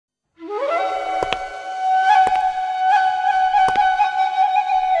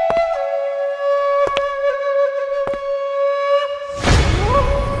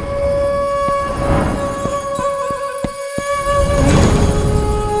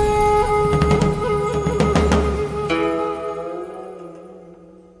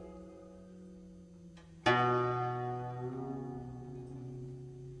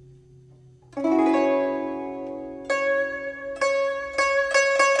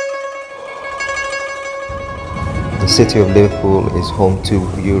The city of Liverpool is home to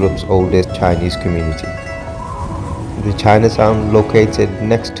Europe's oldest Chinese community. The Chinatown, located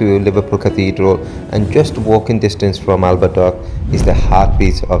next to Liverpool Cathedral and just walking distance from Albert Dock, is the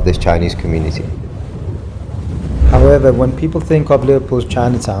heartbeat of this Chinese community. However, when people think of Liverpool's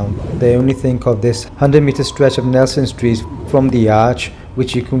Chinatown, they only think of this 100-meter stretch of Nelson Street from the Arch,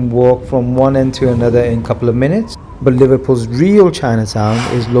 which you can walk from one end to another in a couple of minutes. But Liverpool's real Chinatown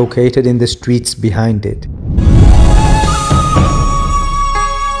is located in the streets behind it.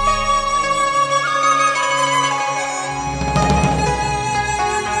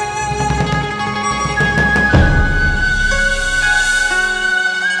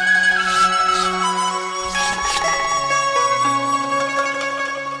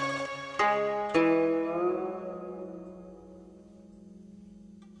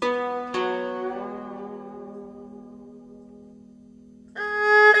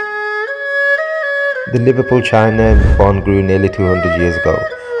 The Liverpool China bond grew nearly 200 years ago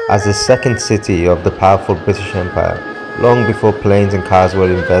as the second city of the powerful British Empire. Long before planes and cars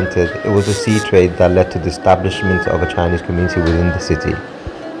were invented, it was the sea trade that led to the establishment of a Chinese community within the city.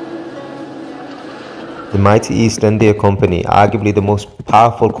 The mighty East India Company, arguably the most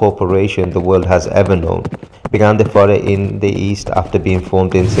powerful corporation the world has ever known, began their foray in the East after being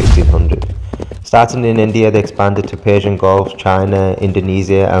formed in 1600. Starting in India, they expanded to Persian Gulf, China,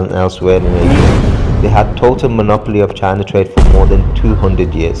 Indonesia and elsewhere in Asia. They had total monopoly of China trade for more than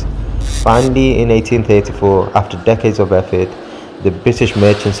 200 years. Finally, in 1834, after decades of effort, the British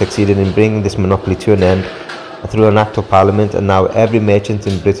merchants succeeded in bringing this monopoly to an end through an act of parliament, and now every merchant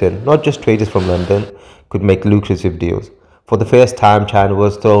in Britain, not just traders from London, could make lucrative deals. For the first time, China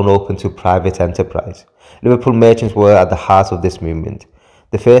was thrown open to private enterprise. Liverpool merchants were at the heart of this movement.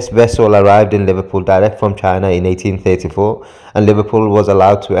 The first vessel arrived in Liverpool direct from China in 1834, and Liverpool was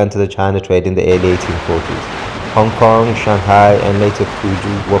allowed to enter the China trade in the early 1840s. Hong Kong, Shanghai and later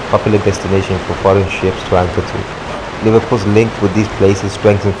Fuji were popular destinations for foreign ships to anchor to. Liverpool's link with these places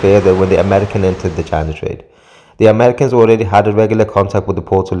strengthened further when the Americans entered the China trade. The Americans already had a regular contact with the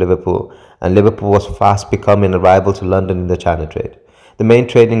port of Liverpool, and Liverpool was fast becoming a rival to London in the China trade. The main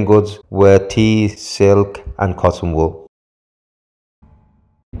trading goods were tea, silk and cotton wool.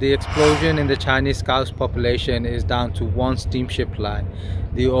 The explosion in the Chinese Scots population is down to one steamship line,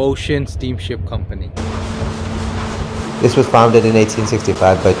 the Ocean Steamship Company. This was founded in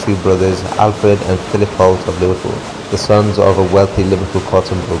 1865 by two brothers, Alfred and Philip Holt of Liverpool, the sons of a wealthy Liverpool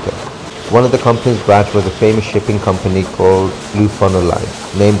cotton broker. One of the company's branch was a famous shipping company called Blue Funnel Line,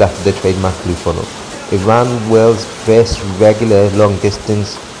 named after the trademark Blue Funnel. It ran world's first regular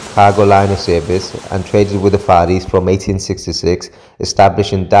long-distance cargo liner service and traded with the Far East from 1866,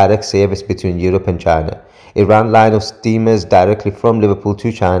 establishing direct service between Europe and China. It ran a line of steamers directly from Liverpool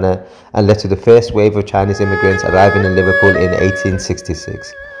to China and led to the first wave of Chinese immigrants arriving in Liverpool in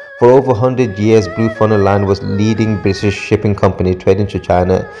 1866. For over 100 years, Blue Funnel Line was leading British shipping company trading to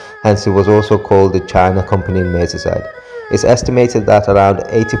China, hence it was also called the China Company in Merseyside. It's estimated that around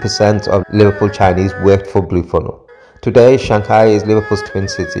 80% of Liverpool Chinese worked for Blue Funnel. Today, Shanghai is Liverpool's twin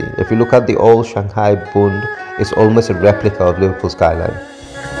city. If you look at the old Shanghai Bund, it's almost a replica of Liverpool skyline.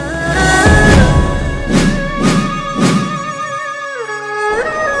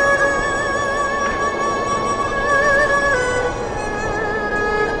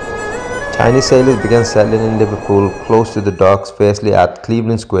 Chinese sailors began settling in Liverpool close to the docks, firstly at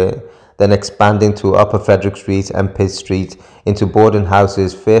Cleveland Square, then expanding to Upper Frederick Street and Pitt Street into boarding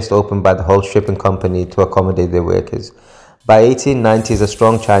houses first opened by the Hull Shipping Company to accommodate their workers. By 1890s, a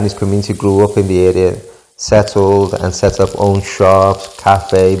strong Chinese community grew up in the area, settled and set up own shops,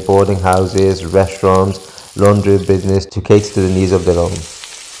 cafe, boarding houses, restaurants, laundry business to cater to the needs of their own.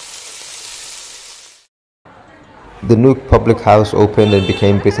 The Nook public house opened and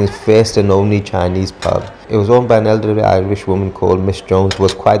became Britain's first and only Chinese pub. It was owned by an elderly Irish woman called Miss Jones, who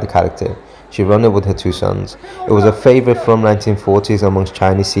was quite the character. She ran it with her two sons. It was a favourite from 1940s amongst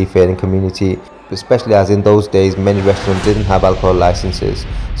Chinese seafaring community, especially as in those days many restaurants didn't have alcohol licenses,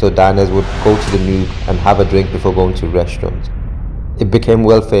 so diners would go to the Nook and have a drink before going to restaurants. It became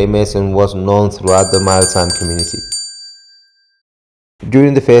well famous and was known throughout the maritime community.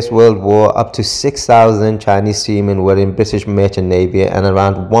 During the First World War, up to 6,000 Chinese seamen were in British Merchant Navy and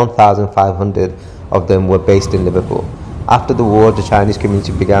around 1,500 of them were based in Liverpool. After the war, the Chinese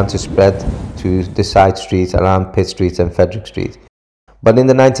community began to spread to the side streets around Pitt Street and Frederick Street. But in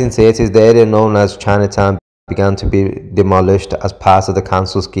the 1930s, the area known as Chinatown began to be demolished as part of the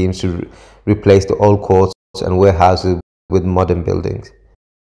council schemes to replace the old courts and warehouses with modern buildings.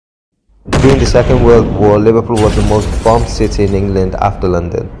 During the Second World War, Liverpool was the most bombed city in England after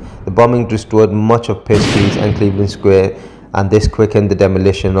London. The bombing destroyed much of Pitt Street and Cleveland Square, and this quickened the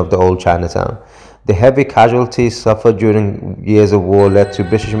demolition of the old Chinatown. The heavy casualties suffered during years of war led to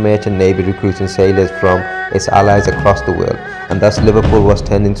British Merchant Navy recruiting sailors from its allies across the world, and thus Liverpool was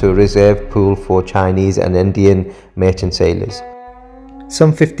turned into a reserve pool for Chinese and Indian merchant sailors.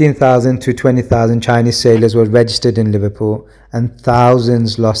 Some 15,000 to 20,000 Chinese sailors were registered in Liverpool, and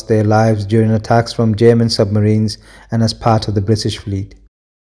thousands lost their lives during attacks from German submarines and as part of the British fleet.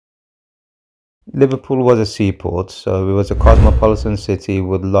 Liverpool was a seaport, so it was a cosmopolitan city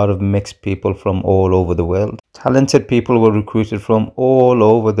with a lot of mixed people from all over the world. Talented people were recruited from all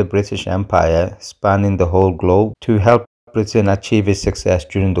over the British Empire, spanning the whole globe, to help Britain achieve its success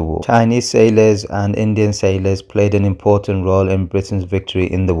during the war. Chinese sailors and Indian sailors played an important role in Britain's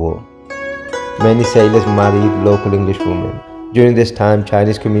victory in the war. Many sailors married local English women. During this time,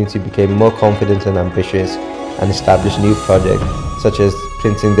 Chinese community became more confident and ambitious and established new projects such as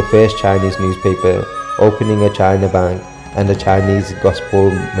printing the first Chinese newspaper, opening a China bank, and a Chinese gospel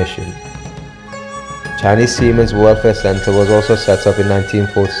mission. Chinese Seamen's Welfare Center was also set up in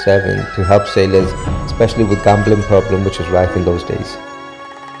 1947 to help sailors, especially with gambling problem which was rife in those days.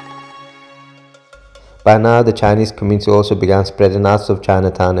 By now, the Chinese community also began spreading out of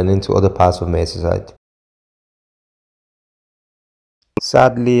Chinatown and into other parts of Merseyside.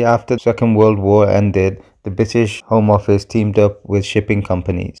 Sadly, after the Second World War ended, the British Home Office teamed up with shipping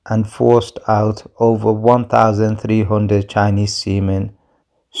companies and forced out over 1,300 Chinese seamen,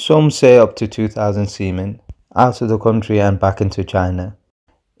 some say up to 2,000 seamen, out of the country and back into China.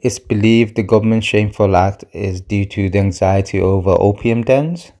 It's believed the government's shameful act is due to the anxiety over opium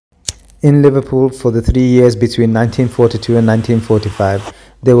dens. In Liverpool, for the 3 years between 1942 and 1945,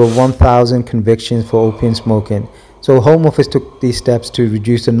 there were 1,000 convictions for opium smoking, so Home Office took these steps to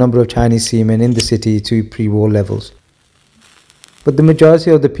reduce the number of Chinese seamen in the city to pre-war levels. But the majority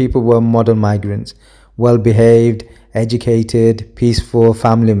of the people were model migrants, well-behaved, educated, peaceful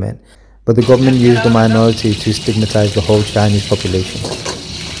family men, but the government used the minority to stigmatize the whole Chinese population.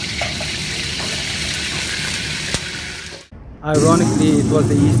 Ironically, it was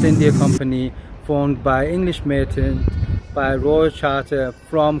the East India Company formed by English merchants by royal charter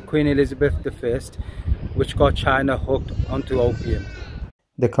from Queen Elizabeth I, which got China hooked onto opium.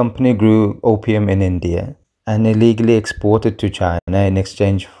 The company grew opium in India and illegally exported to China in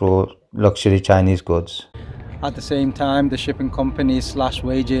exchange for luxury Chinese goods. At the same time, the shipping companies slashed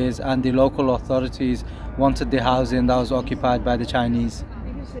wages and the local authorities wanted the housing that was occupied by the Chinese.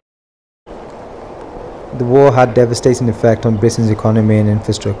 The war had devastating effect on Britain's economy and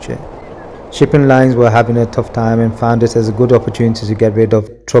infrastructure. Shipping lines were having a tough time and found it as a good opportunity to get rid of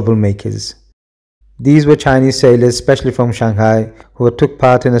troublemakers. These were Chinese sailors, especially from Shanghai, who took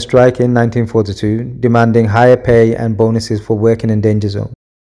part in a strike in 1942, demanding higher pay and bonuses for working in danger zones.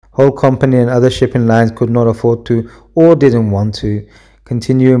 Whole company and other shipping lines could not afford to, or didn't want to,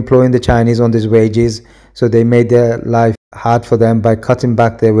 continue employing the Chinese on these wages, so they made their life hard for them by cutting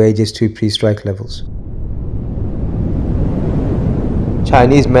back their wages to pre-strike levels.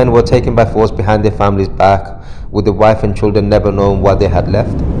 Chinese men were taken by force behind their families' back, with the wife and children never knowing what they had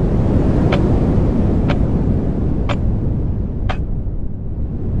left.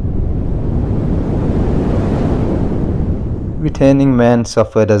 Returning men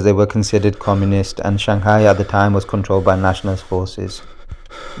suffered as they were considered communist, and Shanghai at the time was controlled by nationalist forces.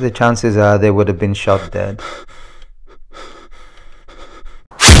 The chances are they would have been shot dead.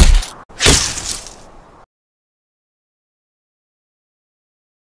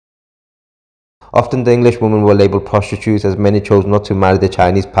 Often the English women were labelled prostitutes, as many chose not to marry their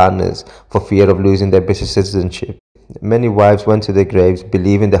Chinese partners for fear of losing their British citizenship. Many wives went to their graves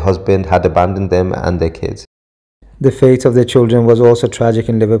believing their husband had abandoned them and their kids. The fate of their children was also tragic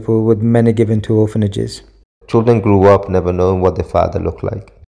in Liverpool, with many given to orphanages. Children grew up never knowing what their father looked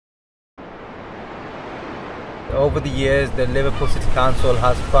like. Over the years, the Liverpool City Council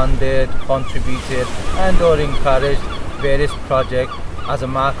has funded, contributed and or encouraged various projects as a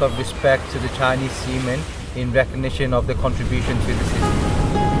mark of respect to the Chinese seamen in recognition of their contribution to the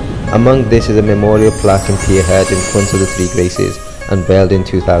city. Among this is a memorial plaque in Pierhead in front of the Three Graces, unveiled in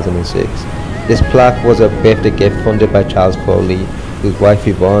 2006. This plaque was a birthday gift funded by Charles Crowley, whose wife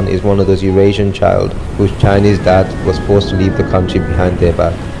Yvonne is one of those Eurasian child whose Chinese dad was forced to leave the country behind their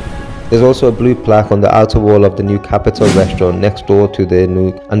back. There's also a blue plaque on the outer wall of the new Capital restaurant next door to the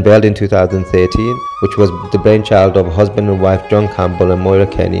Nook, unveiled in 2013, which was the brainchild of husband and wife John Campbell and Moira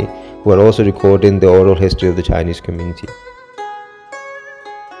Kenny, who are also recording the oral history of the Chinese community.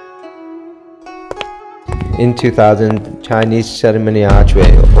 In 2000, Chinese ceremony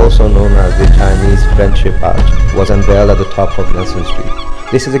archway, also known as the Chinese Friendship Arch, was unveiled at the top of Nelson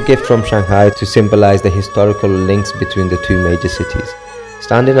Street. This is a gift from Shanghai to symbolize the historical links between the two major cities.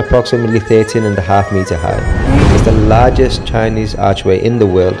 Standing approximately 13.5 meters high, it is the largest Chinese archway in the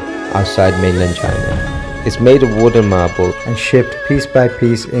world outside mainland China. It's made of wood and marble and shipped piece by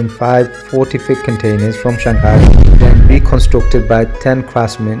piece in 5 40-foot containers from Shanghai, then reconstructed by 10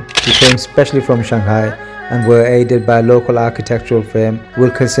 craftsmen who came specially from Shanghai and were aided by local architectural firm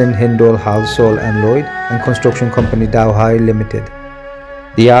Wilkinson, Hindole, Halsall and Lloyd and construction company Dowhai Limited.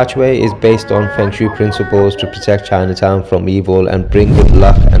 The archway is based on Feng Shui principles to protect Chinatown from evil and bring good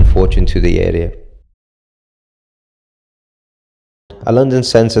luck and fortune to the area. A London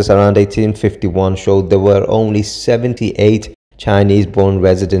census around 1851 showed there were only 78 Chinese-born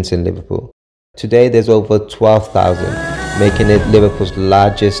residents in Liverpool. Today there's over 12,000, making it Liverpool's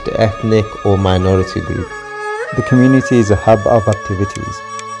largest ethnic or minority group. The community is a hub of activities.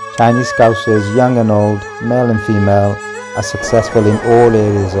 Chinese Scousers, young and old, male and female, are successful in all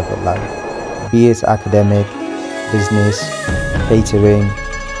areas of life, be it academic, business, catering,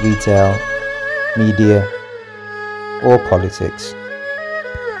 retail, media, or politics.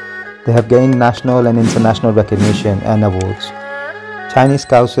 They have gained national and international recognition and awards. Chinese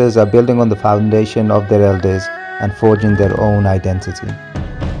Scousers are building on the foundation of their elders and forging their own identity.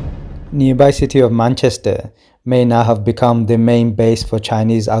 Nearby city of Manchester may now have become the main base for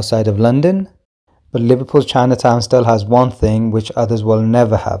Chinese outside of London, but Liverpool's Chinatown still has one thing which others will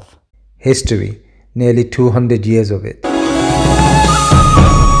never have: history, nearly 200 years of it.